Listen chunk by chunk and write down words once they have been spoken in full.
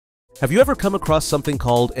Have you ever come across something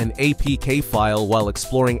called an APK file while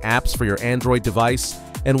exploring apps for your Android device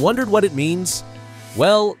and wondered what it means?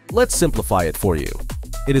 Well, let's simplify it for you.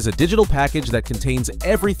 It is a digital package that contains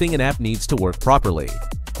everything an app needs to work properly.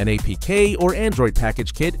 An APK or Android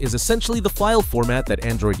package kit is essentially the file format that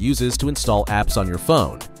Android uses to install apps on your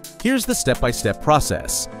phone. Here's the step-by-step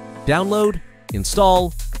process. Download,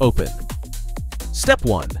 install, open. Step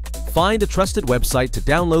 1. Find a trusted website to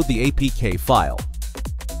download the APK file.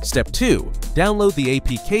 Step 2. Download the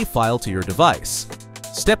APK file to your device.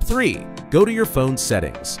 Step 3. Go to your phone's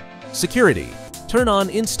settings. Security. Turn on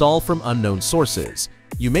Install from unknown sources.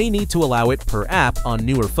 You may need to allow it per app on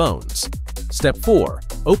newer phones. Step 4.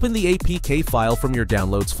 Open the APK file from your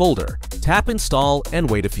Downloads folder. Tap Install and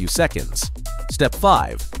wait a few seconds. Step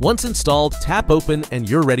 5. Once installed, tap Open and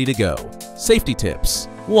you're ready to go. Safety tips.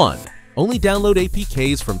 1. Only download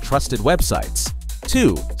APKs from trusted websites.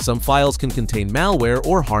 2. Some files can contain malware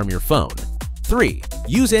or harm your phone. 3.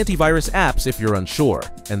 Use antivirus apps if you're unsure.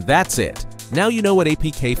 And that's it. Now you know what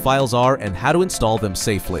APK files are and how to install them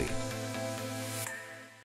safely.